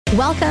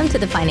Welcome to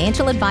the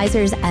Financial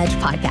Advisors Edge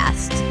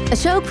podcast, a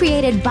show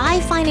created by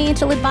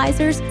financial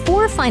advisors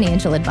for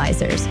financial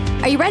advisors.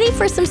 Are you ready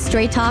for some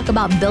straight talk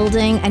about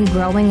building and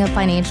growing a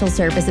financial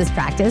services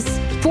practice?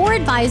 For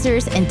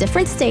advisors in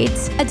different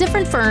states at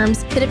different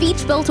firms that have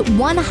each built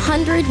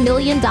 $100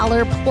 million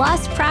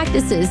plus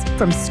practices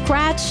from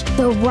scratch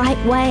the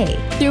right way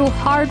through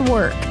hard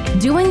work,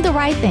 doing the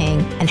right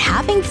thing, and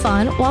having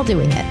fun while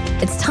doing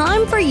it. It's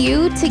time for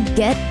you to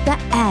get the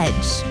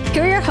edge.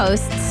 Here are your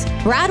hosts,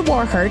 Brad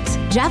Warhurt,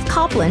 Jeff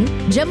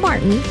Copeland, Jim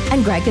Martin,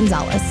 and Greg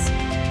Gonzalez.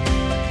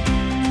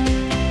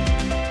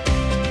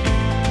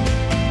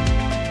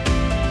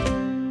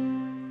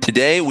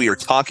 Today, we are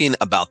talking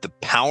about the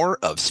power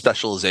of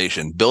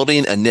specialization,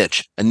 building a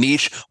niche,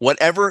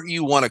 whatever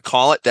you want to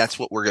call it. That's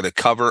what we're going to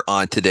cover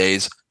on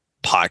today's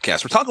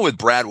podcast. We're talking with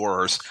Brad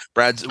Warhurst.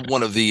 Brad's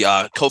one of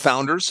the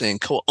co-founders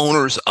and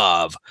co-owners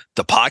of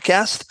the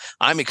podcast.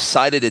 I'm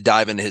excited to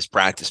dive into his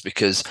practice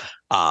because,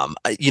 I'm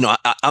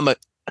a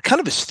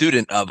kind of a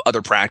student of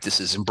other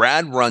practices, and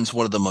Brad runs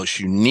one of the most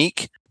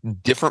unique,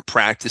 different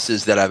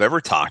practices that I've ever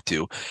talked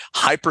to.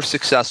 Hyper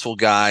successful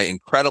guy,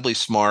 incredibly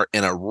smart,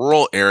 in a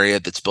rural area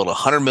that's built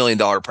 $100 million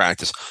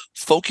practice,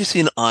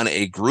 focusing on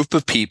a group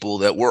of people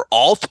that we're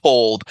all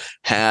told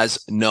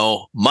has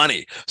no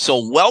money.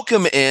 So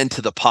welcome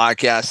into the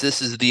podcast.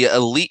 This is the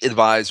Elite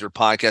Advisor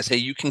podcast. Hey,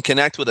 you can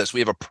connect with us.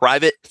 We have a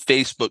private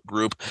Facebook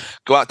group.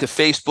 Go out to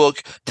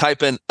Facebook,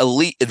 type in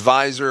Elite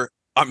Advisor.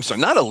 I'm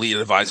sorry, not Elite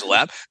Advisor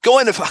Lab. Go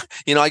in,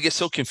 I get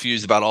so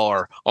confused about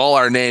all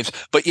our names.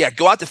 But yeah,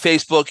 go out to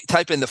Facebook,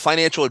 type in the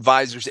Financial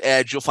Advisors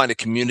Edge. You'll find a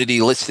community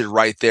listed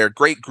right there.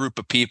 Great group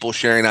of people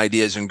sharing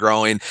ideas and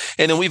growing.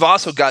 And then we've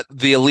also got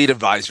the Elite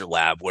Advisor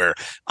Lab, where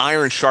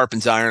iron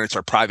sharpens iron. It's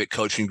our private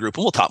coaching group,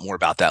 and we'll talk more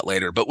about that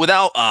later. But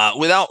without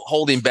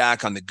holding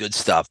back on the good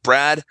stuff,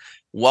 Brad,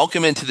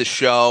 welcome into the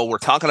show. We're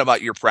talking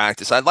about your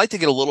practice. I'd like to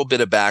get a little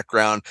bit of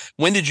background.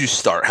 When did you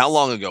start? How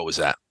long ago was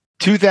that?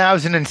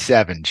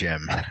 2007,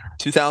 Jim.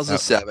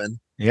 2007.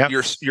 Yeah.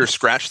 You're a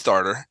scratch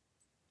starter.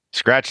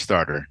 Scratch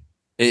starter.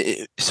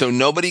 So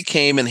nobody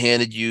came and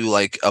handed you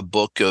like a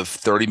book of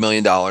 $30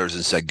 million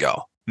and said,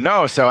 go.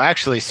 No. So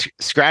actually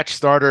scratch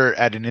starter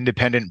at an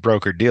independent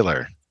broker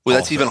dealer. Well,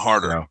 that's even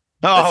harder.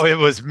 So. It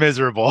was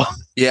miserable.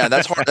 Yeah,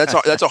 that's hard.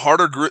 That's a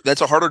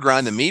harder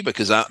grind than me,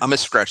 because I'm a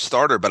scratch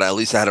starter, but at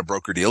least I had a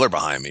broker dealer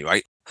behind me,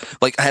 right?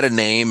 Like I had a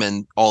name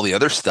and all the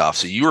other stuff.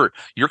 So you're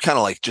kind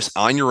of like just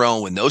on your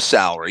own with no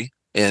salary,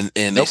 and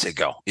they said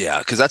go. Yeah,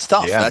 because that's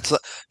tough. Yeah.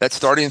 That's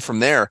starting from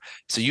there.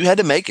 So you had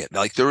to make it.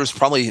 Like there was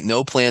probably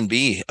no plan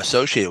B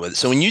associated with it.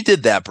 So when you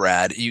did that,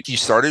 Brad, you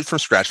started from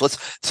scratch.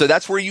 So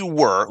that's where you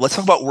were. Let's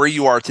talk about where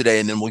you are today,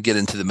 and then we'll get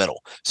into the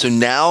middle. So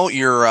now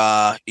you're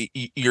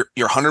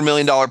 $100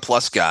 million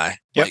plus guy.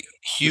 Yep. Like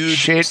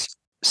huge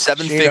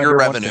seven-figure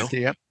revenue.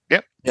 Yep.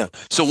 Yeah.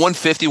 So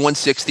 150,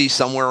 160,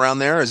 somewhere around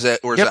there. Is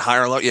it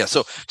higher or low? Yeah.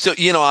 So,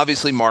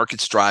 obviously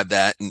markets drive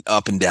that and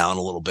up and down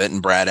a little bit,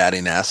 and Brad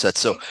adding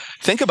assets. So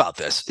think about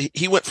this.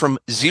 He went from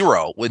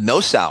zero with no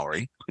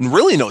salary and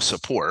really no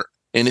support.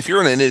 And if you're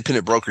an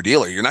independent broker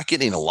dealer, you're not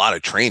getting a lot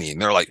of training.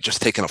 They're like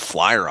just taking a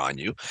flyer on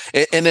you.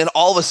 And then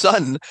all of a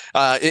sudden,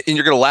 and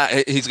you're going to laugh,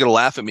 he's going to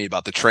laugh at me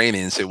about the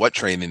training and say, what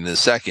training in a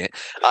second.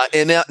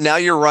 And now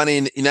you're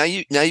running, now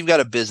you've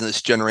got a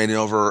business generating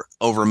over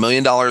 $1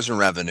 million in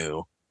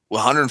revenue,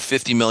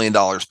 $150 million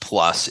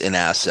plus in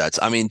assets.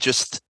 I mean,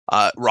 just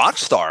rock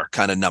star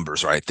kind of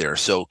numbers right there.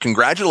 So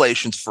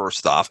congratulations,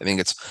 first off. I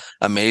think it's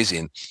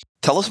amazing.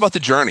 Tell us about the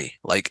journey.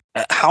 Like,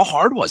 how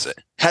hard was it?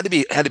 Had to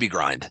be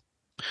grind.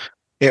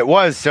 It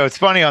was. So it's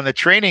funny on the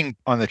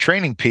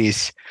training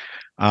piece.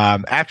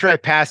 After I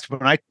passed,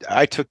 when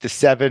I took the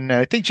 7, and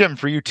I think, Jim,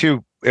 for you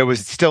too, it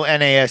was still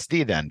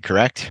NASD then,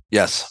 correct?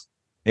 Yes.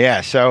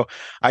 Yeah. So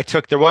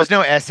there was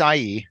no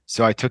SIE.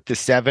 So I took the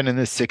 7 and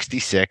the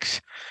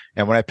 66.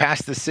 And when I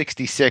passed the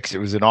 66, it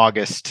was in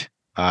August.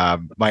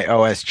 My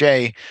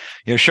OSJ,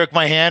 shook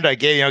my hand. I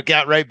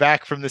got right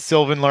back from the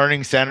Sylvan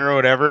Learning Center or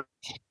whatever,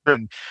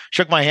 and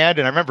shook my hand.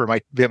 And I remember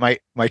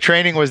my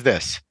training was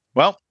this.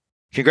 Well,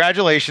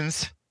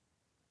 congratulations.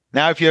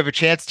 Now, if you have a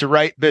chance to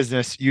write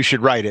business, you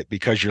should write it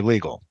because you're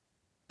legal.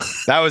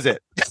 That was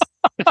it.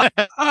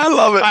 I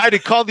love it. I had to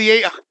call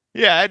the I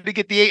had to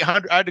get the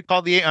 800. I had to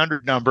call the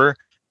 800 number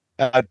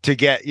to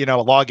get, a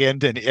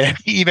login and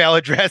email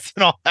address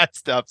and all that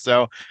stuff.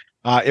 So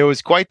it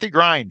was quite the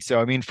grind.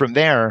 So, I mean, from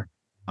there,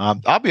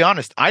 I'll be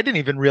honest, I didn't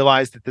even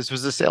realize that this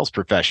was a sales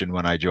profession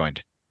when I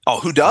joined.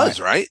 Oh, who does,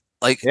 right?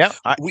 Like, yeah,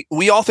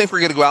 we all think we're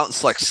going to go out and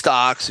select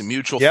stocks and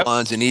mutual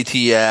funds and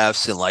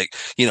ETFs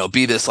and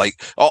be this,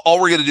 like, all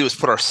we're going to do is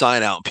put our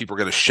sign out and people are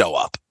going to show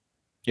up.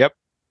 Yep.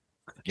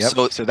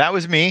 So that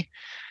was me.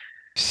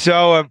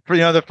 So,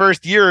 the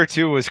first year or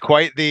two was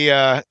quite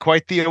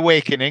the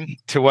awakening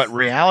to what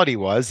reality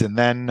was. And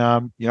then,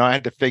 I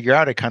had to figure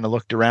out, I kind of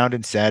looked around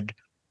and said,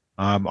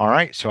 all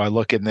right, so I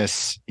look in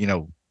this,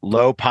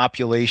 low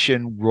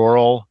population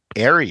rural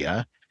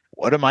area.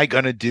 What am I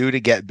going to do to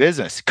get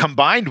business?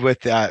 Combined with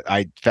that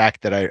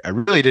fact that I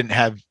really didn't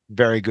have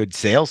very good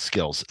sales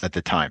skills at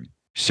the time.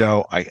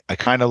 So I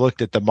kind of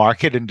looked at the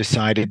market and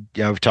decided,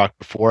 I've talked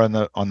before on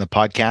the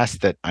podcast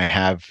that I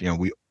have,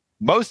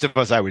 most of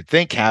us I would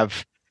think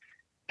have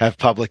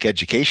public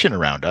education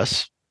around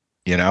us,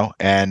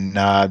 and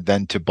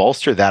then to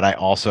bolster that, I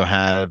also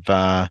have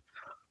a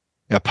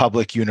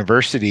public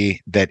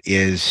university that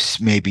is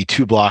maybe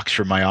 2 blocks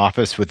from my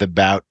office with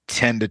about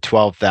 10 to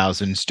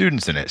 12,000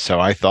 students in it. So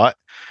I thought,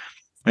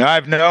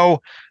 I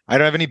don't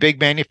have any big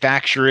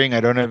manufacturing. I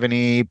don't have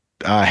any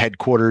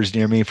headquarters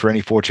near me for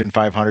any Fortune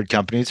 500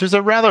 companies. There's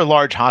a rather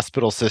large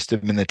hospital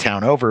system in the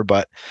town over,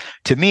 but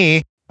to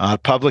me,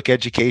 public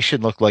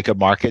education looked like a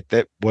market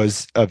that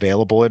was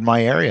available in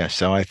my area.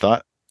 So I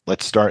thought,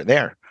 let's start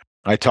there.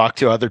 I talked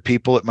to other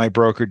people at my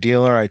broker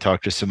dealer. I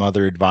talked to some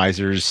other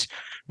advisors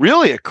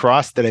really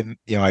across that.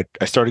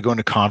 I started going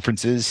to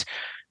conferences.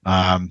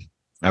 I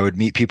would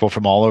meet people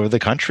from all over the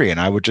country, and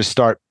I would just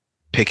start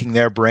picking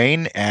their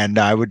brain, and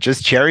I would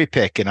just cherry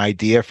pick an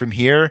idea from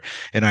here,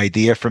 an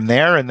idea from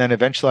there. And then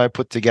eventually I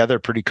put together a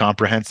pretty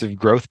comprehensive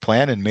growth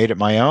plan and made it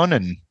my own.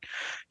 And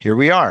here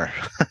we are.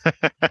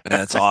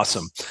 That's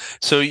awesome.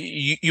 So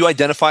you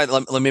identified,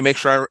 let me make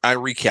sure I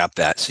recap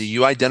that. So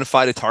you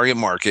identified a target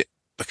market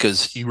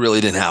because you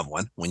really didn't have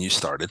one when you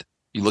started.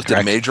 You looked at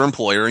a major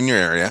employer in your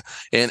area.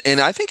 And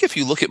I think if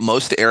you look at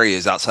most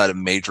areas outside of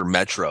major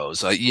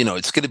metros,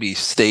 it's going to be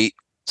state,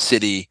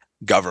 city,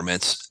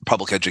 governments,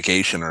 public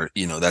education, or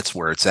that's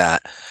where it's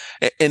at.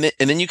 And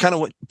then you kind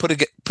of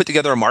put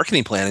together a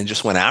marketing plan and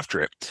just went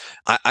after it.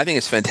 I think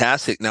it's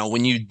fantastic. Now,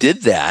 when you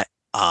did that,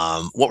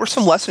 what were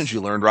some lessons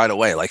you learned right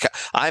away? Like,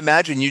 I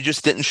imagine you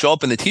just didn't show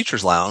up in the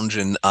teacher's lounge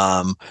and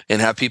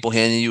have people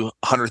handing you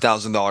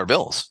 $100,000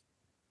 bills.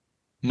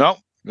 No,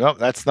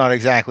 that's not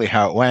exactly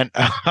how it went.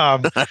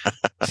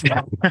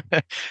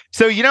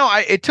 So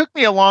it took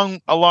me a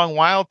long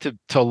while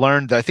to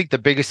learn. I think the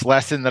biggest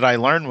lesson that I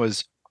learned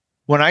was,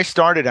 when I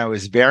started, I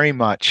was very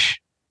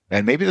much,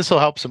 and maybe this will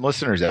help some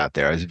listeners out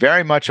there, I was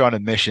very much on a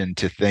mission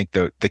to think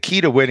the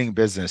key to winning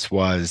business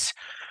was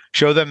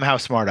show them how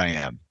smart I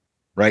am,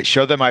 right?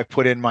 Show them I've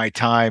put in my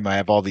time. I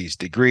have all these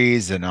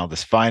degrees and all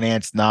this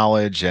finance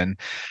knowledge. And,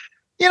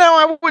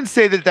 I wouldn't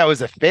say that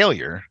was a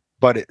failure,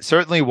 but it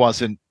certainly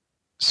wasn't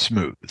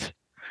smooth.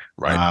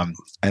 Right.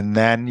 And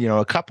then,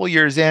 a couple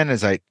years in,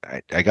 as I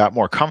got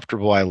more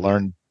comfortable, I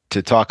learned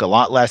to talk a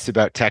lot less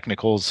about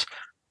technicals,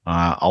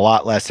 a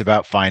lot less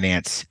about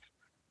finance,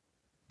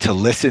 to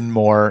listen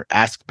more,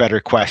 ask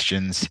better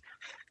questions,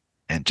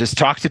 and just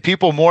talk to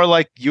people more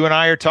like you and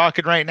I are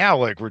talking right now.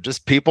 Like, we're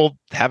just people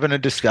having a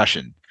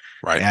discussion.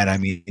 Right. And I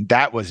mean,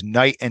 that was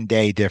night and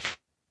day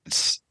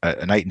difference,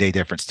 a night and day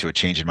difference to a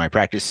change in my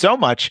practice. So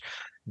much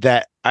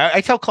that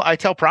I tell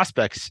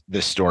prospects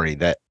this story,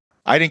 that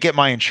I didn't get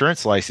my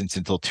insurance license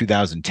until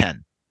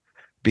 2010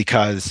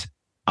 because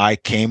I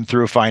came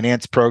through a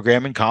finance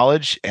program in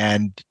college,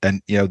 and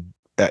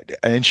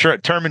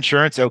term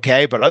insurance,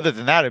 okay, but other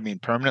than that, I mean,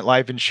 permanent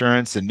life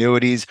insurance,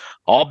 annuities,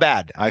 all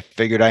bad. I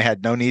figured I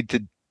had no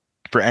need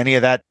for any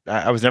of that.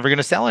 I was never going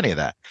to sell any of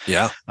that.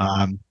 Yeah.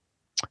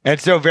 And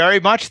so very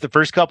much the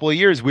first couple of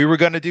years, we were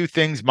going to do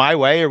things my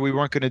way, or we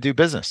weren't going to do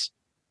business.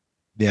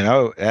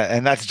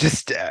 And that's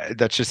just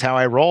how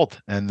I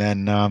rolled. And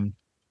then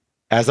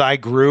as I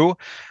grew,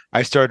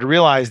 I started to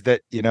realize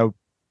that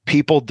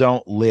people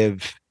don't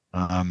live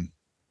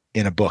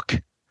in a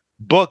book.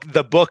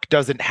 The book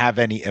doesn't have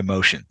any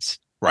emotions.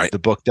 Right. The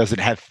book doesn't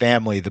have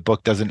family. The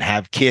book doesn't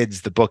have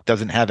kids. The book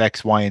doesn't have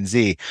X, Y, and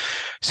Z.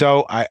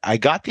 So I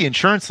got the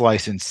insurance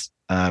license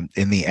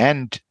in the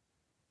end.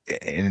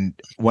 And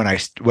when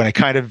I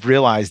kind of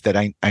realized that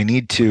I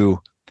need to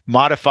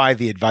modify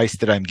the advice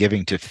that I'm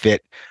giving to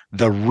fit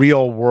the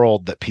real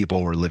world that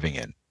people were living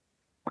in.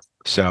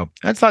 So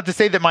that's not to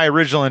say that my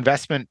original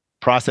investment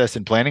process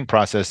and planning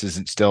process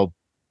isn't still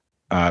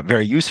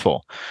very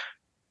useful,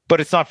 but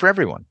it's not for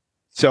everyone.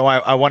 So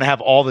I want to have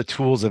all the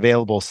tools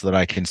available so that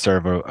I can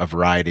serve a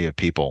variety of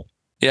people.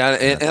 Yeah,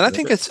 and I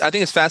think it's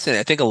fascinating.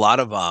 I think a lot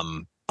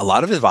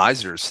of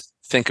advisors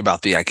think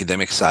about the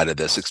academic side of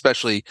this,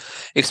 especially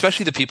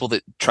the people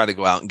that try to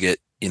go out and get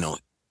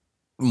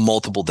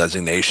multiple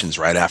designations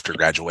right after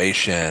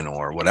graduation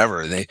or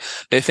whatever.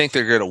 They think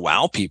they're going to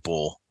wow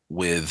people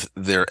with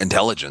their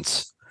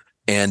intelligence.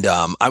 And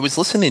I was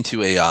listening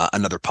to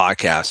another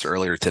podcast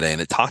earlier today,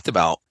 and it talked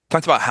about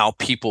how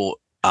people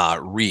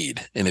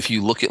read. And if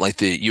you look at like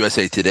the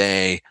USA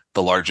Today,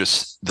 the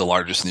largest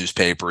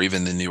newspaper,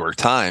 even the New York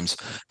Times,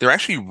 they're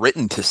actually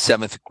written to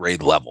 7th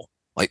grade level.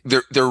 Like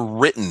they're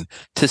written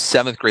to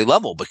 7th grade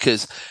level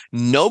because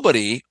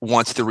nobody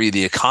wants to read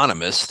The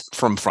Economist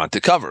from front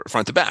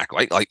to back.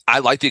 Like I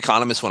like The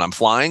Economist when I'm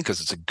flying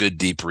because it's a good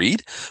deep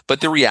read.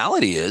 But the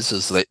reality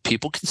is that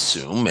people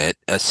consume at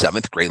a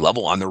 7th grade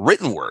level on the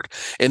written word,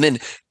 and then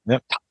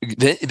Yep.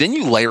 Then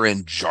you layer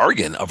in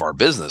jargon of our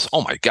business.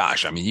 Oh my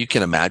gosh! I mean, you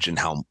can imagine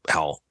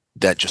how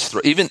that just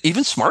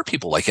even smart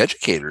people like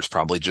educators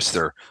probably just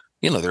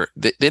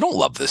they don't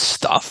love this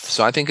stuff.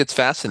 So I think it's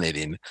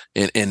fascinating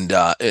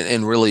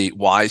and really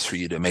wise for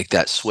you to make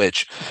that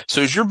switch.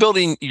 So as you're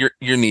building your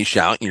niche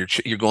out and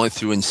you're going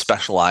through and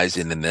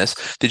specializing in this,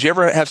 did you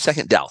ever have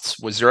second doubts?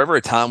 Was there ever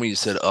a time when you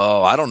said,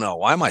 "Oh, I don't know,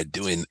 why am I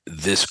doing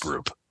this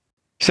group?"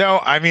 So,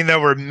 I mean,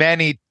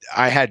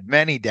 I had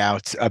many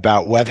doubts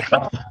about whether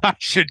I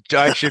should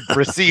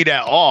proceed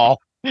at all.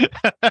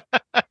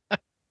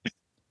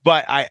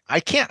 But I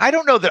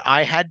don't know that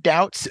I had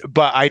doubts,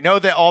 but I know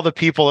that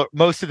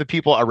most of the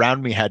people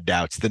around me had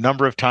doubts. The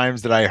number of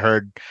times that I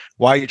heard,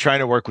 "Why are you trying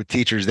to work with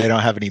teachers? They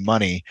don't have any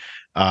money."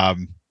 I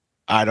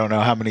don't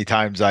know how many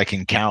times I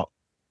can count.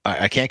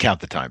 I can't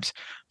count the times.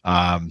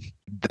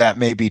 That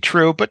may be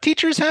true, but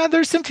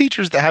there's some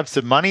teachers that have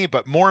some money,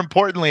 but more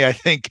importantly, I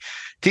think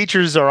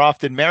teachers are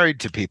often married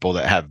to people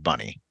that have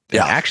money.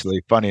 Yeah. And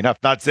actually, funny enough,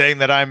 not saying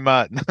that I'm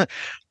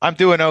I'm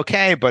doing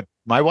okay, but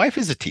my wife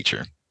is a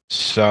teacher.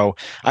 So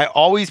I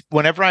always,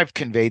 whenever I've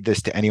conveyed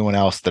this to anyone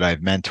else that I've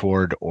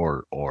mentored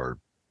or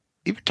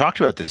even talked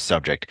about this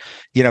subject,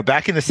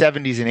 back in the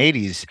 70s and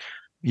 80s,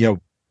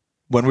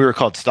 when we were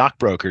called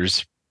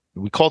stockbrokers,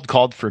 we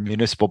called for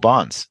municipal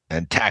bonds,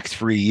 and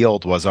tax-free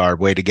yield was our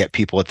way to get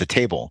people at the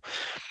table.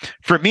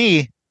 For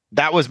me,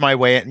 that was my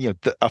way,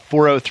 a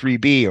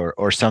 403B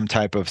or some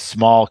type of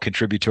small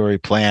contributory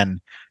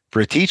plan for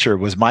a teacher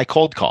was my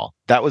cold call.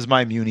 That was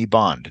my muni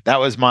bond.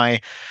 That was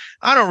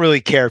I don't really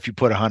care if you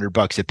put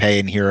 $100 a pay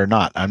in here or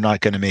not. I'm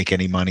not going to make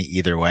any money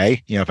either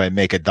way. If I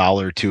make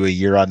 $1 or $2 a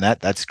year on that,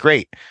 that's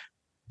great.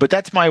 But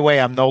that's my way.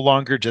 I'm no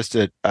longer just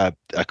a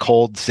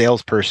cold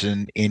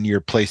salesperson in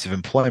your place of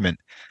employment.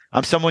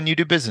 I'm someone you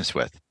do business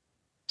with.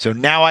 So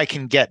now I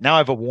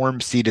have a warm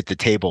seat at the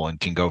table and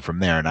can go from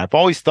there. And I've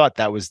always thought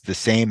that was the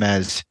same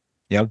as,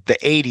 the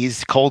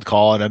 80s cold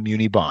call and a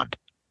muni bond.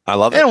 I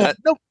love it.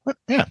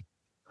 Yeah.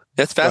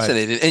 That's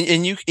fascinating,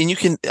 and you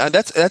can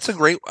that's a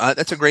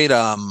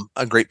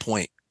great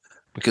point,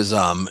 because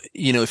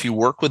if you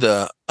work with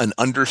an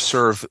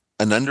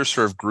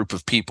underserved group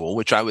of people,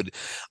 which I would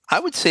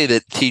say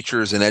that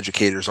teachers and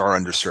educators are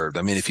underserved.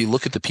 I mean, if you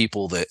look at the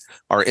people that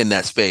are in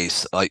that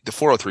space, like the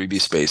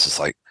 403B space, it's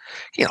like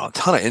a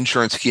ton of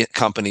insurance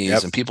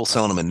companies and people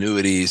selling them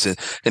annuities, and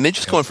they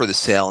just go in for the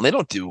sale, and they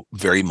don't do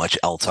very much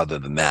else other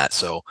than that.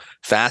 So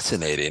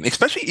fascinating,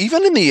 especially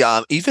even in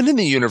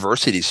the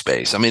university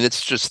space. I mean,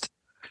 it's just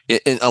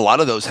a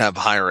lot of those have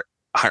higher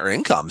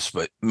incomes,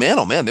 but man,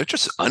 oh man, they're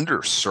just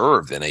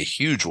underserved in a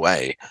huge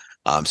way.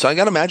 So I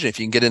got to imagine if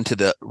you can get into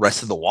the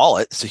rest of the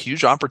wallet, it's a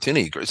huge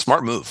opportunity.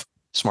 Smart move.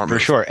 For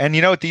sure. And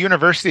at the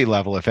university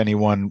level, if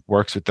anyone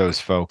works with those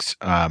folks,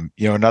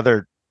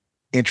 another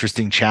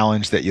interesting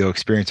challenge that you'll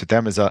experience with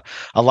them is a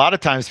lot of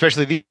times,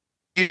 especially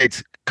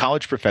these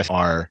college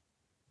professors,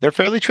 they're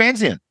fairly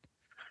transient.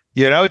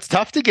 It's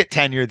tough to get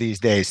tenure these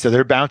days. So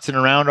they're bouncing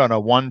around on a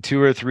 1,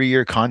 2, or 3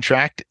 year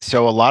contract.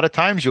 So a lot of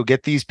times you'll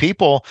get these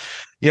people,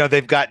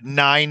 they've got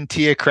 9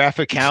 TIA-CREF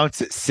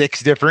accounts at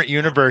 6 different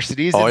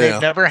universities, and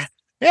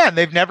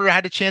they've never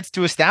had a chance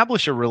to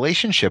establish a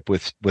relationship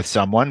with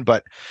someone.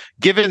 But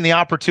given the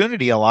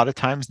opportunity, a lot of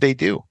times they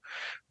do.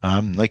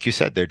 Like you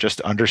said, they're just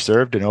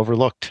underserved and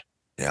overlooked.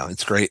 Yeah,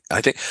 it's great.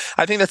 I think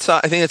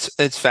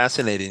it's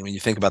fascinating when you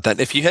think about that.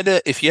 If you had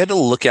to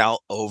look out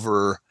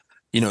over,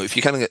 if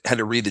you kind of had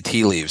to read the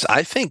tea leaves,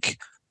 I think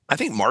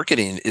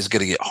marketing is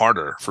going to get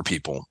harder for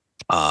people.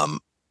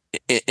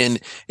 And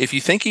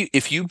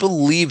if you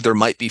believe there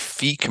might be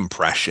fee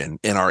compression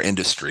in our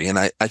industry, and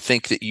I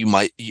think that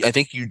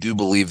you do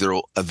believe there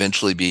will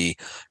eventually be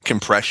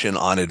compression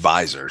on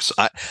advisors.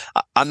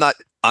 I'm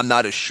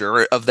not as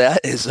sure of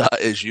that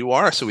as you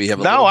are. So we have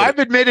I've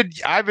admitted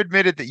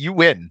that you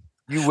win.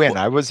 You win.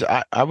 Well,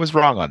 I was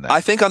wrong on that.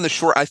 I think on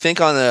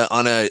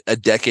a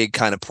decade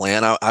kind of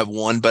plan, I've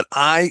won, but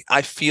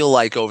I feel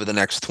like over the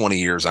next 20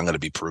 years, I'm going to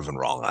be proven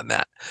wrong on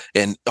that.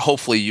 And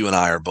hopefully you and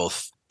I are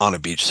both on a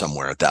beach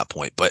somewhere at that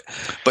point. But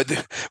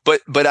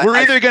we're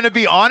either going to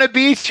be on a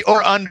beach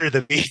or under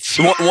the beach.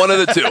 One of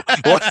the two.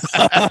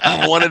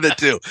 One of the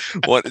two.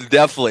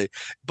 Definitely.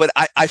 But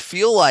I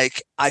feel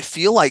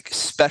like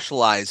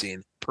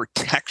specializing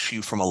protects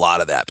you from a lot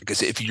of that,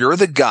 because if you're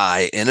the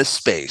guy in a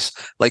space,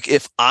 like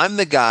if I'm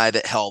the guy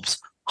that helps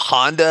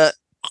Honda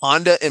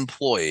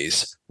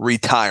employees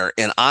retire,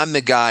 and I'm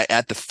the guy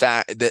at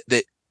the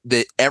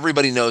that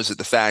everybody knows at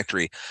the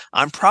factory,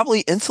 I'm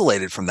probably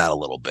insulated from that a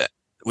little bit.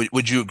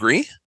 Would you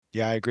agree?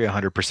 Yeah, I agree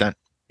 100%.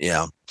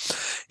 Yeah.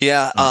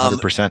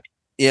 100%.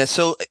 Yeah.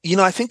 So,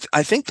 I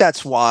think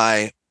that's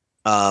why,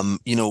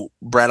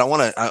 Brad, I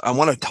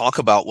want to talk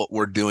about what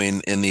we're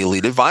doing in the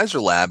Elite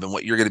Advisor Lab and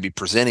what you're going to be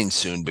presenting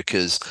soon,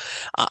 because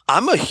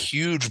I'm a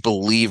huge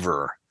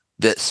believer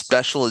that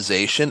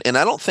specialization, and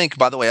I don't think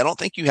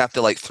you have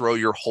to throw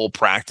your whole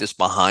practice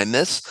behind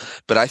this,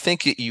 but I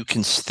think that you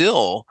can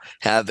still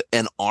have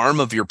an arm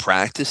of your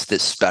practice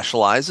that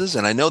specializes.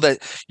 And I know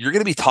that you're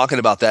going to be talking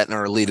about that in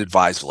our Elite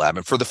Advisor Lab.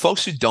 And for the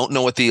folks who don't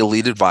know what the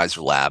Elite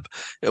Advisor Lab,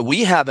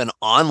 we have an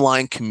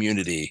online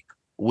community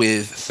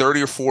with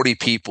 30 or 40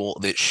 people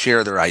that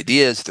share their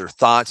ideas, their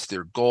thoughts,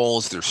 their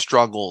goals, their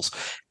struggles.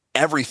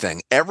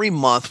 everything. Every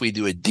month we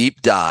do a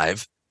deep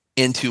dive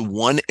into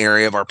one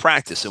area of our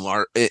practice.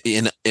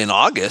 And in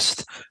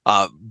August,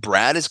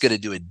 Brad is going to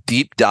do a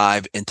deep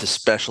dive into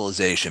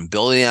specialization,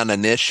 building out a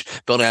niche,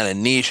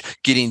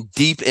 getting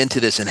deep into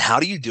this. And how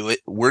do you do it?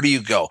 Where do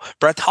you go?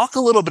 Brad, talk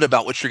a little bit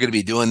about what you're going to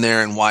be doing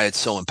there and why it's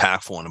so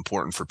impactful and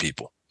important for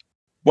people.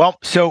 Well,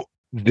 so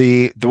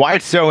the why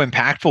it's so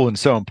impactful and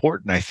so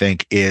important, I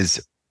think,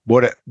 is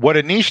what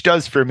a niche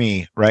does for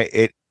me,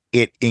 right?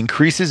 It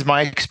increases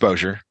my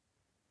exposure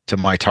to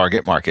my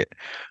target market.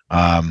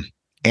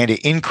 And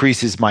it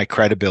increases my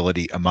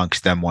credibility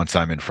amongst them once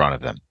I'm in front of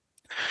them,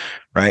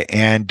 right?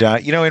 And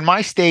in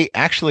my state,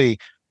 actually,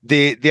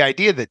 the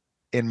idea that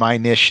in my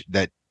niche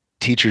that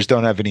teachers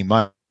don't have any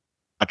money,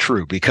 not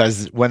true,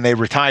 because when they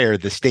retire,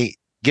 the state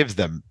gives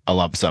them a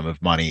lump sum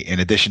of money in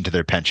addition to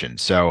their pension.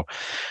 So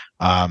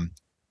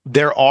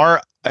there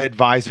are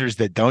advisors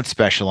that don't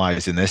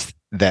specialize in this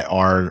that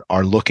are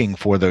looking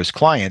for those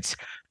clients,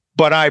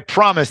 but I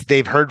promise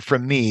they've heard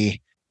from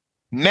me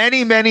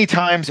many, many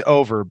times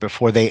over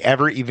before they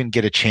ever even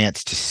get a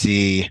chance to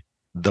see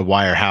the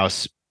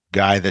wirehouse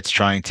guy that's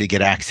trying to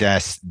get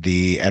access,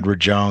 the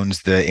Edward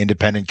Jones, the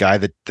independent guy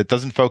that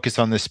doesn't focus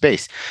on this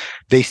space.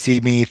 They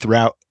see me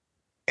throughout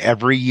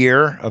every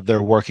year of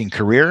their working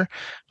career.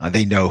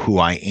 They know who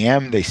I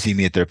am. They see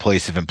me at their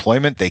place of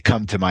employment. They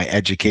come to my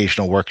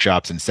educational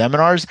workshops and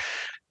seminars.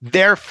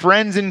 Their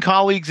friends and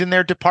colleagues in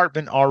their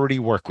department already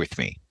work with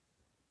me,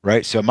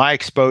 right? So my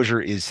exposure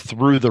is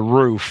through the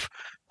roof.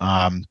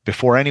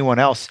 Before anyone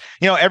else,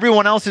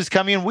 everyone else is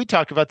coming in. We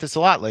talked about this a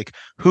lot. Like,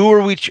 who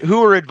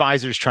are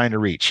advisors trying to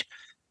reach?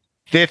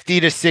 50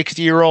 to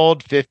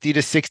 60-year-old, 50 to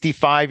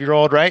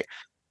 65-year-old, right?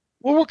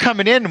 Well, we're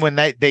coming in when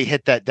they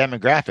hit that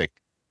demographic.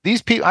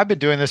 These people, I've been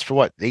doing this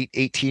for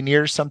 18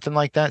 years, something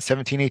like that,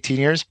 17, 18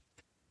 years.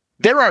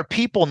 There are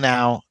people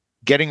now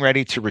getting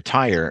ready to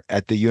retire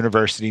at the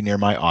university near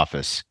my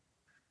office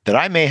that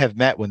I may have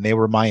met when they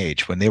were my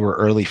age, when they were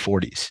early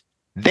 40s.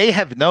 They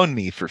have known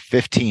me for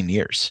 15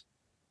 years.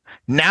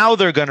 Now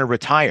they're going to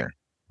retire,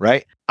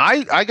 right?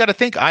 I got to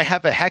think I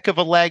have a heck of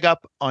a leg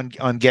up on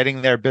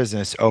getting their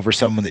business over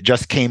someone that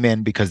just came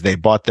in because they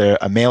bought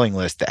a mailing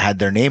list that had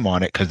their name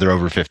on it because they're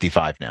over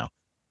 55 now.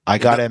 I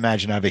got to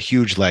imagine I have a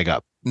huge leg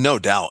up. No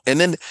doubt. And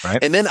then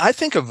I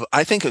think of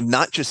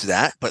not just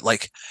that, but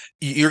like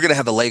you're going to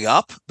have a leg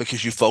up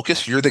because you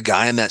focus, you're the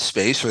guy in that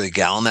space or the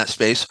gal in that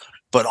space.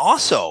 But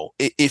also,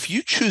 if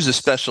you choose a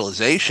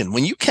specialization,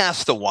 when you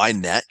cast the wide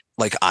net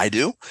like I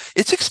do,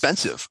 it's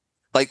expensive.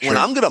 Like when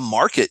I'm going to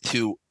market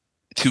to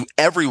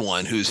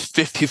everyone who's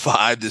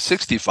 55 to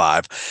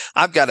 65,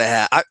 I've got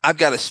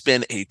to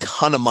spend a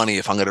ton of money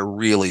if I'm going to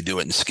really do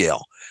it in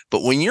scale.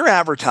 But when you're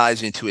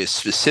advertising to a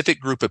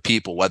specific group of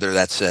people, whether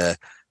that's a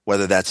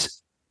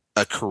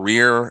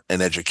career,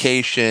 an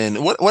education,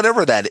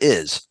 whatever that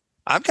is,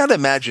 I've got to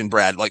imagine,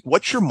 Brad, like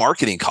what's your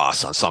marketing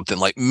costs on something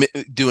like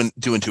doing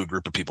to a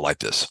group of people like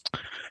this?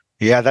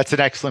 Yeah, that's an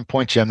excellent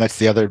point, Jim.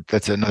 That's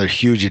another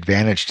huge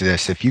advantage to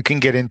this. If you can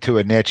get into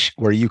a niche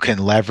where you can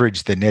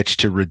leverage the niche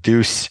to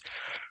reduce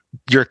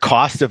your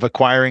cost of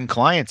acquiring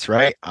clients,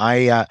 right?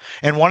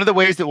 And one of the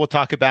ways that we'll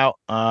talk about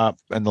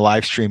in the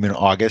live stream in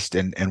August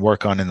and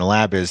work on in the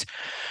lab is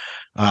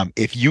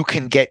if you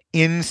can get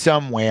in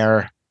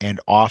somewhere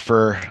and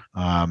offer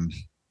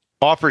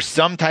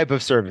some type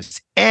of service,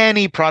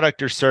 any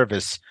product or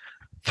service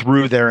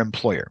through their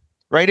employer.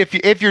 Right.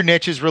 If your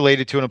niche is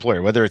related to an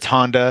employer, whether it's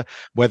Honda,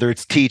 whether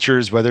it's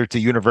teachers, whether it's a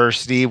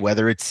university,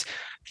 whether it's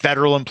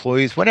federal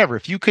employees, whatever,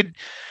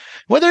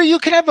 whether you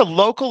can have a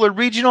local or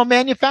regional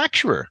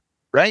manufacturer,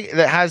 right,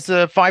 that has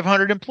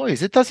 500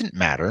 employees, it doesn't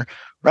matter.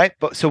 Right.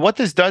 But so what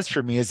this does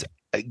for me is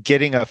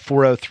getting a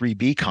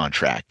 403B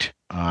contract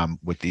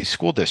with these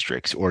school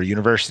districts or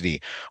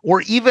university,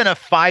 or even a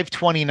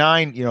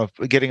 529,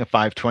 getting a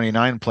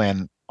 529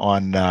 plan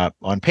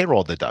on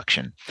payroll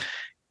deduction.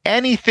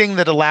 Anything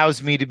that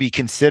allows me to be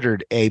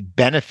considered a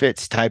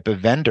benefits type of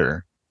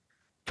vendor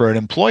for an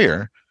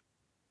employer,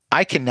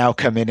 I can now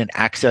come in and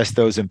access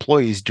those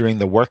employees during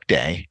the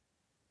workday,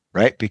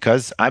 right?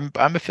 Because I'm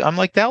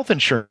like the health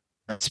insurance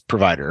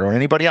provider or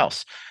anybody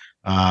else,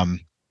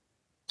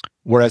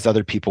 whereas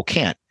other people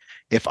can't.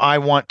 If I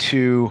want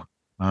to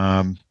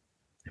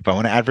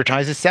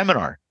advertise a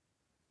seminar,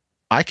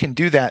 I can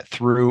do that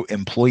through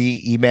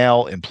employee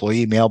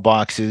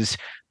mailboxes.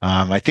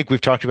 I think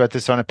we've talked about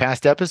this on a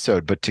past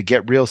episode, but to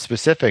get real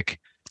specific,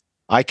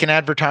 I can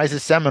advertise a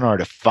seminar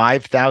to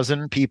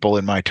 5,000 people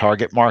in my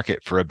target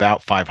market for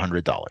about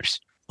 $500.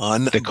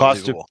 Unbelievable. The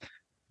cost of,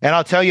 and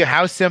I'll tell you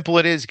how simple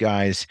it is,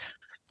 guys.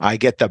 I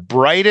get the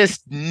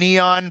brightest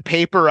neon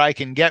paper I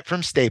can get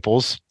from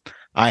Staples.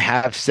 I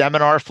have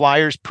seminar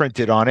flyers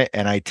printed on it,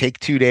 and I take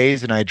 2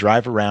 days and I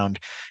drive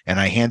around and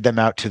I hand them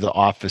out to the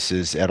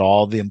offices at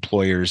all the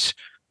employers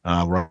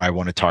where I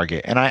want to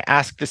target. And I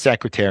ask the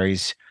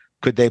secretaries,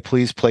 could they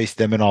please place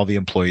them in all the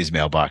employees'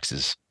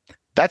 mailboxes?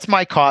 That's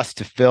my cost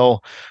to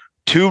fill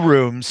 2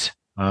 rooms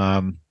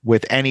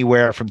with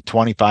anywhere from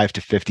 25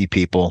 to 50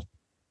 people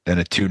in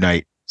a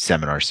 2-night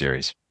seminar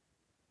series.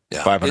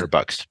 Yeah,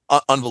 $500.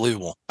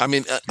 Unbelievable. I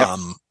mean,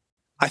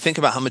 I think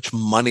about how much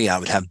money I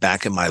would have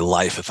back in my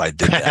life if I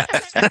did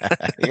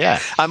that. Yeah.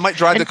 I might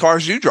drive the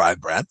cars you drive,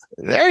 Brad.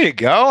 There you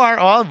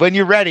go. When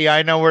you're ready,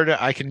 I know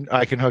where I can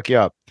hook you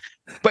up.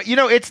 But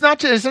it's not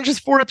just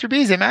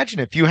 403Bs. Imagine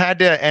if you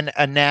had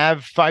a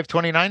NAV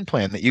 529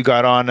 plan that you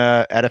got on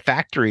at a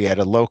factory at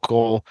a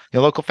local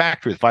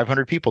factory with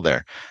 500 people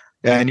there,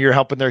 and you're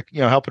helping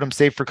helping them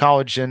save for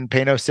college and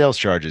pay no sales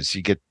charges.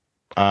 You get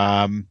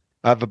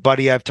I have a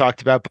buddy I've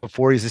talked about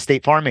before. He's a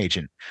State Farm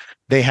agent.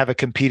 They have a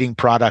competing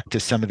product to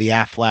some of the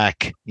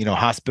Aflac,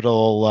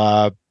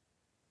 hospital.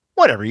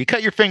 Whatever, you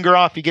cut your finger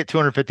off, you get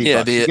 $250.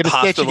 Yeah, the you get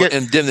hospital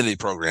indemnity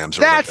programs.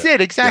 That's it,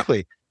 exactly.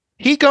 Yep.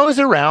 He goes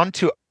around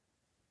to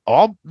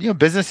all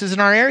businesses in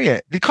our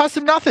area. It costs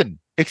him nothing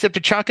except to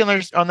chuck in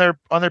on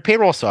their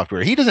payroll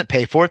software. He doesn't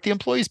pay for it; the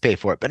employees pay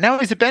for it. But now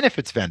he's a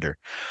benefits vendor,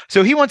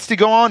 so he wants to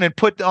go on and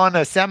put on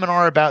a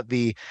seminar about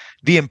the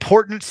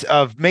importance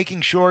of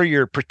making sure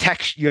you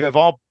have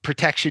all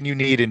protection you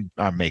need. And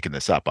I'm making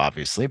this up,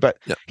 obviously, but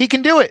he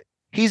can do it.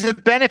 He's a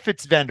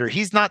benefits vendor.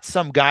 He's not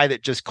some guy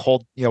that just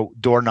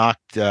door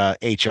knocked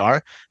HR.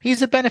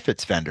 He's a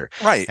benefits vendor,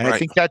 right? And I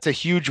think that's a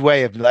huge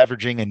way of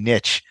leveraging a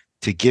niche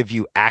to give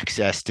you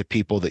access to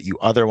people that you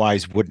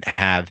otherwise wouldn't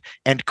have,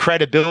 and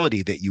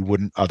credibility that you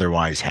wouldn't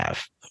otherwise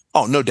have.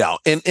 Oh, no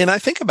doubt. And I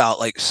think about,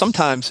 like,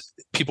 sometimes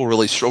people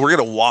really struggle. We're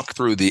going to walk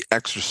through the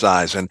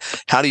exercise and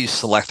how do you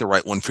select the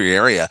right one for your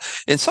area.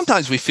 And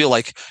sometimes we feel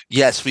like,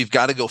 yes, we've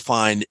got to go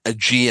find a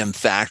GM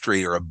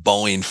factory or a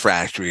Boeing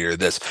factory or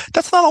this.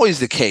 That's not always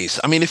the case.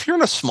 I mean, if you're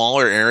in a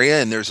smaller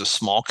area and there's a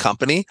small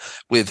company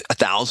with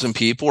 1,000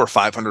 people or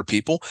 500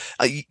 people,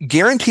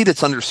 guaranteed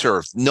it's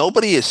underserved.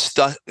 Nobody has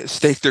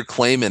staked their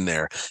claim in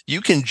there.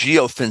 You can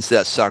geofence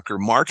that sucker,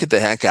 market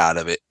the heck out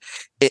of it.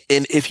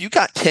 And if you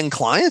got 10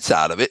 clients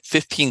out of it,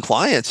 15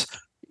 clients,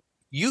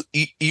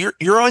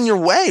 you're on your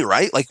way,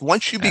 right? Like,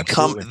 once you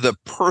become the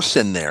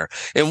person there,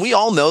 and we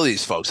all know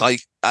these folks. Brad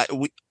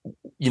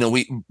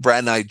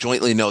and I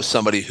jointly know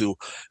somebody who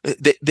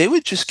they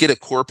would just get a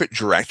corporate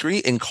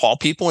directory and call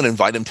people and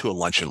invite them to a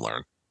lunch and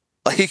learn.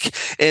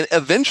 And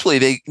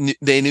eventually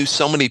they knew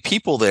so many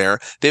people there,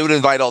 they would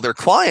invite all their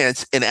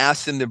clients and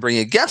ask them to bring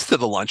a guest to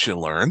the lunch and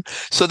learn.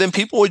 So then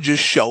people would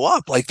just show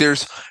up. Like,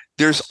 there's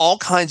all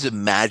kinds of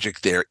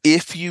magic there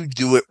if you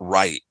do it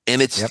right.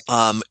 And it's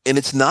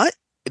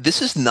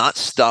this is not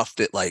stuff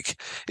that,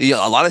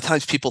 a lot of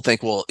times people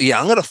think, well, yeah,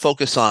 I'm going to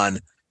focus on,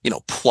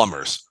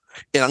 plumbers,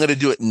 and I'm going to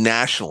do it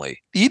nationally.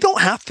 You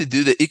don't have to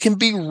do that. It can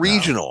be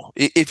regional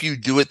if you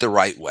do it the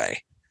right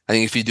way. I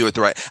think if you do it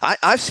the right,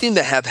 I've seemed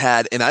to have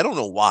had, and I don't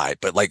know why,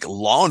 but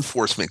law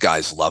enforcement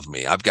guys love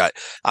me. I've got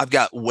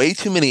way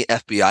too many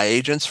FBI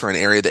agents for an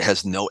area that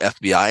has no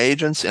FBI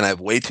agents, and I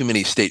have way too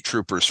many state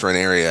troopers for an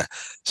area.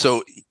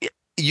 So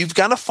you've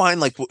got to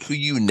find who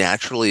you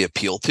naturally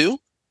appeal to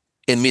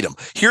and meet them.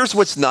 Here's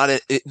what's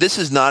this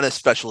is not a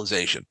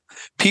specialization.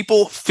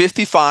 People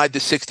 55 to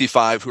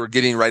 65 who are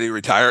getting ready to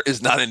retire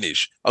is not a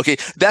niche. Okay.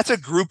 That's a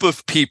group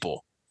of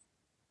people.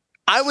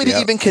 I would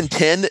even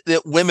contend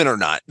that women are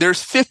not.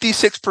 There's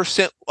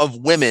 56% of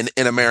women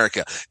in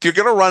America. If you're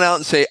going to run out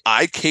and say,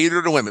 I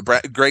cater to women,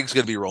 Greg's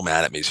going to be real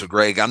mad at me. So,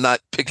 Greg, I'm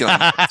not picking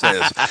on you to say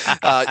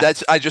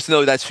this. I just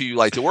know that's who you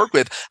like to work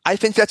with. I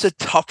think that's a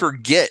tougher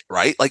get,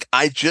 right?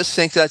 I just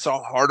think that's a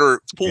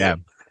harder pull. Yeah.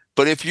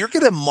 But if you're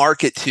going to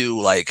market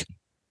to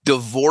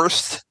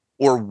divorced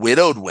or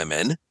widowed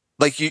women,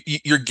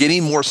 you're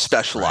getting more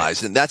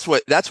specialized, right. And that's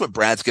what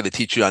Brad's going to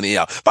teach you on the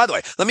EA. By the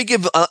way, let me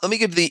give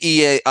the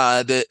EA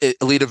the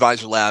Elite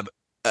Advisor Lab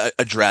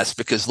address,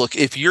 because look,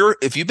 if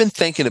you've been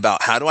thinking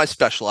about, how do I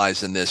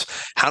specialize in this?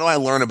 How do I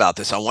learn about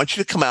this? I want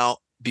you to come out,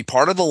 be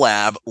part of the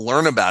lab,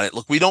 learn about it.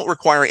 Look, we don't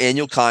require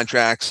annual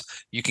contracts.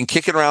 You can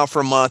kick it around for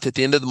a month. At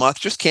the end of the month,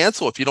 just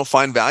cancel if you don't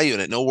find value in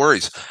it. No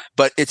worries.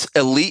 But it's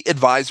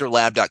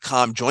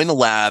eliteadvisorlab.com. Join the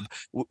lab.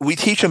 We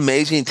teach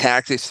amazing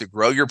tactics to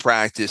grow your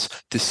practice,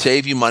 to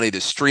save you money, to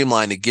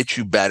streamline, to get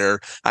you better.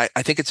 I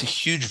think it's a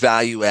huge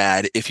value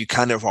add if you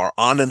kind of are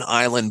on an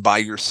island by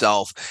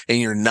yourself and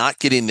you're not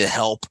getting the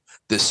help,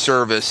 the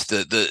service,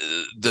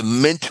 the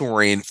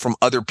mentoring from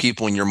other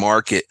people in your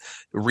market.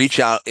 Reach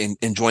out and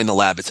join the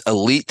lab. It's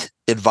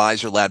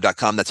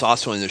eliteadvisorlab.com. That's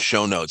also in the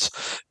show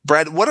notes.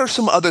 Brad, what are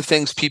some other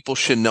things people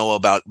should know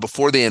about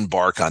before they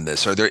embark on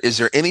this? Is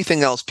there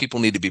anything else people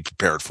need to be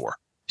prepared for?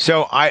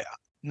 So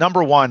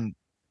number one,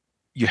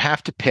 you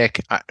have to pick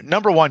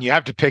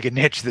a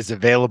niche that's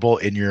available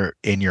in your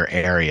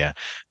area.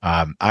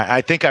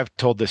 I think I've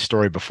told this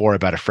story before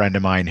about a friend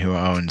of mine who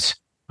owns,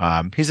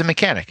 he's a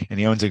mechanic and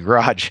he owns a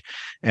garage,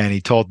 and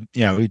he told,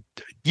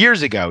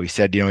 years ago, he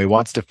said, he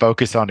wants to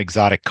focus on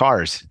exotic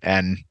cars.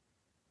 And,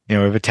 we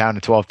have a town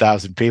of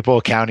 12,000 people,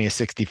 a county of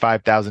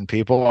 65,000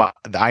 people.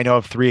 I know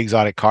of 3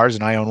 exotic cars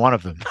and I own one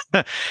of them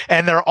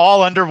and they're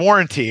all under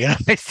warranty. And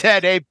I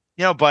said, hey,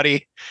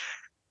 buddy,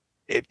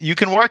 you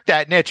can work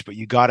that niche, but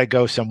you got to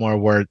go somewhere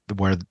where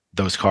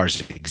those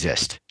cars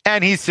exist.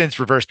 And he's since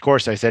reversed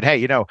course. I said, hey,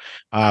 you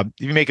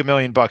make $1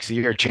 million a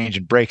year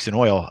changing brakes and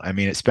oil. I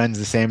mean, it spends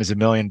the same as $1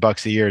 million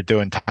a year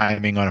doing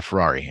timing on a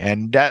Ferrari.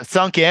 And that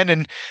sunk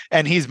in,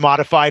 and he's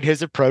modified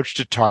his approach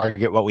to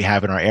target what we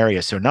have in our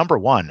area. So number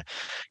one,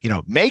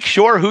 make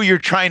sure who you're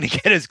trying to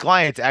get as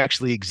clients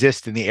actually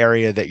exist in the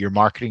area that you're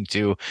marketing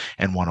to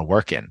and want to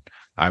work in.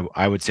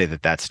 I would say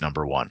that that's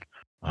number one.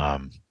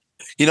 And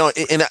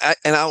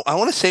I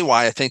want to say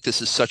why I think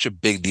this is such a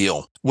big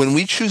deal. When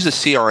we choose a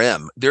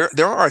CRM,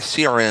 there are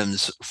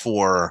CRMs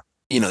for,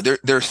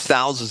 there's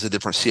thousands of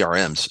different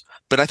CRMs,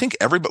 but I think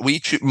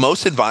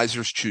most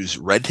advisors choose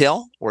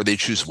Redtail or they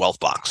choose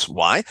Wealthbox.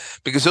 Why?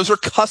 Because those are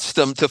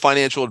custom to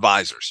financial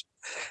advisors.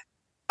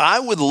 I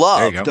would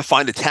love to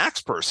find a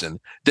tax person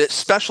that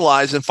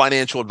specializes in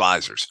financial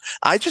advisors.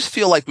 I just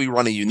feel like we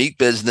run a unique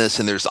business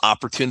and there's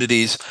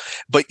opportunities,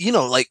 but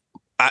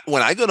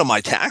when I go to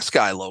my tax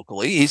guy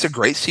locally, he's a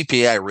great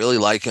CPA. I really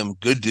like him.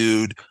 Good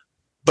dude.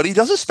 But he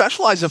doesn't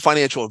specialize in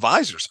financial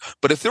advisors.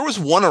 But if there was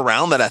one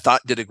around that I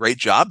thought did a great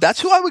job, that's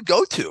who I would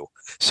go to.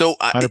 So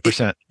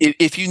 100%.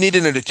 If you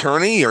needed an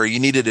attorney or you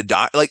needed a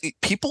doc,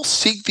 people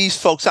seek these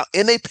folks out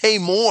and they pay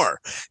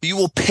more. You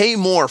will pay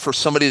more for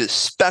somebody that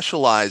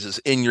specializes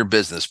in your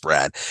business,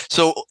 Brad.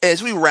 So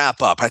as we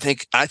wrap up, I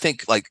think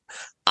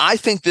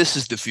this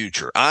is the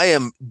future. I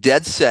am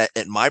dead set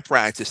at my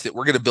practice that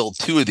we're going to build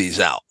 2 of these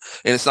out.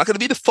 And it's not going to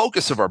be the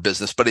focus of our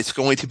business, but it's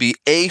going to be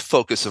a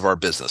focus of our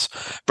business.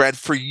 Brad,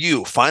 for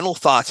you, final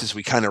thoughts as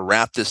we kind of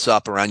wrap this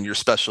up around your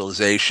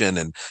specialization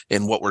and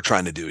what we're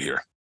trying to do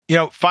here.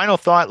 Final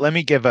thought, let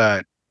me give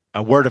a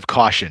word of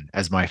caution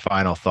as my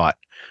final thought.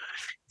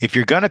 If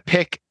you're going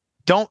to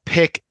don't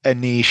pick a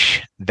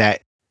niche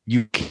that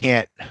you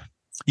can't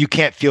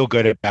feel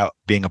good about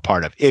being a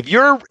part of. If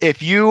you're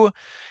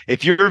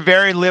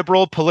very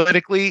liberal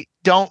politically,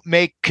 don't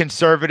make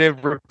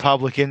conservative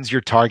Republicans your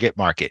target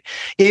market.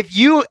 If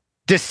you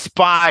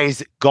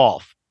despise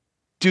golf,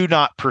 do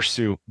not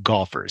pursue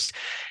golfers.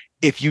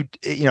 If you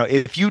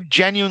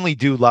genuinely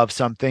do love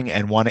something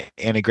and want to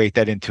integrate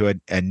that into a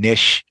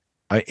niche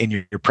in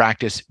your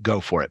practice, go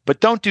for it.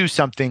 But don't fake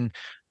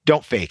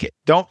it.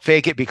 Don't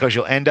fake it, because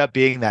you'll end up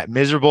being that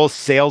miserable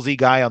salesy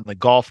guy on the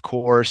golf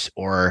course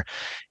or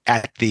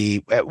at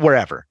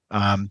wherever.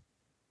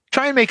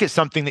 Try and make it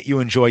something that you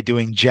enjoy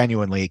doing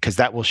genuinely, because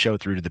that will show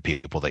through to the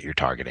people that you're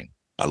targeting.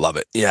 I love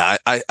it. Yeah,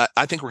 I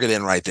think we're going to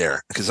end right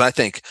there, because I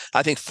think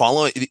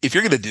following, if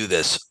you're going to do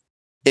this,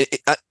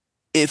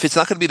 if it's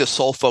not going to be the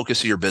sole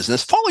focus of your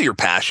business, follow your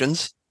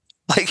passions.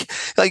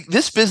 Like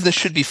this business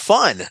should be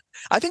fun.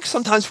 I think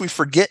sometimes we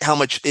forget how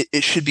much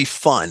it should be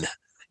fun.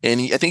 And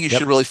I think you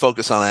should really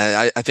focus on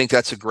that. I think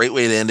that's a great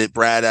way to end it.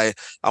 Brad, I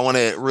want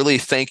to really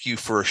thank you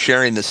for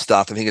sharing this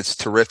stuff. I think it's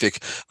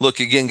terrific. Look,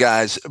 again,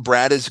 guys,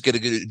 Brad is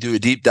going to do a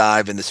deep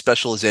dive into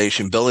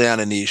specialization, building out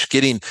a niche,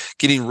 getting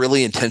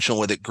really intentional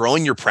with it,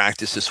 growing your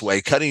practice this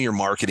way, cutting your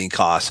marketing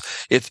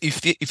costs. If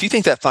you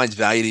think that finds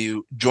value to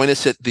you, join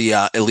us at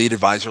the Elite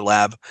Advisor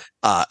Lab,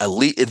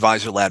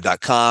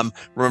 eliteadvisorlab.com.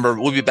 Remember,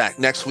 we'll be back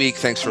next week.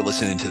 Thanks for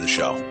listening to the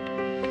show.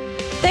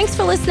 Thanks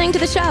for listening to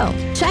the show.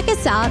 Check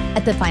us out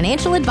at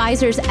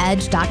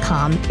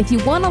thefinancialadvisorsedge.com if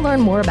you want to learn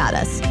more about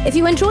us. If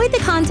you enjoyed the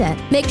content,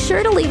 make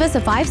sure to leave us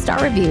a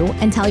 5-star review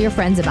and tell your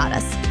friends about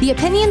us. The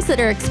opinions that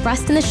are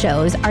expressed in the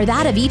shows are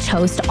that of each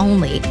host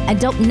only and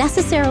don't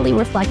necessarily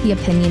reflect the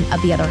opinion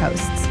of the other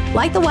hosts.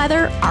 Like the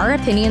weather, our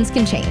opinions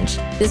can change.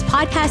 This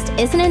podcast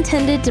isn't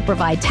intended to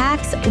provide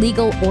tax,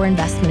 legal, or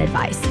investment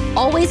advice.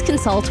 Always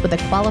consult with a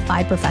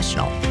qualified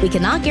professional. We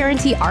cannot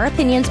guarantee our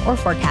opinions or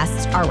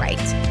forecasts are right.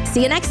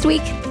 See you next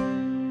week.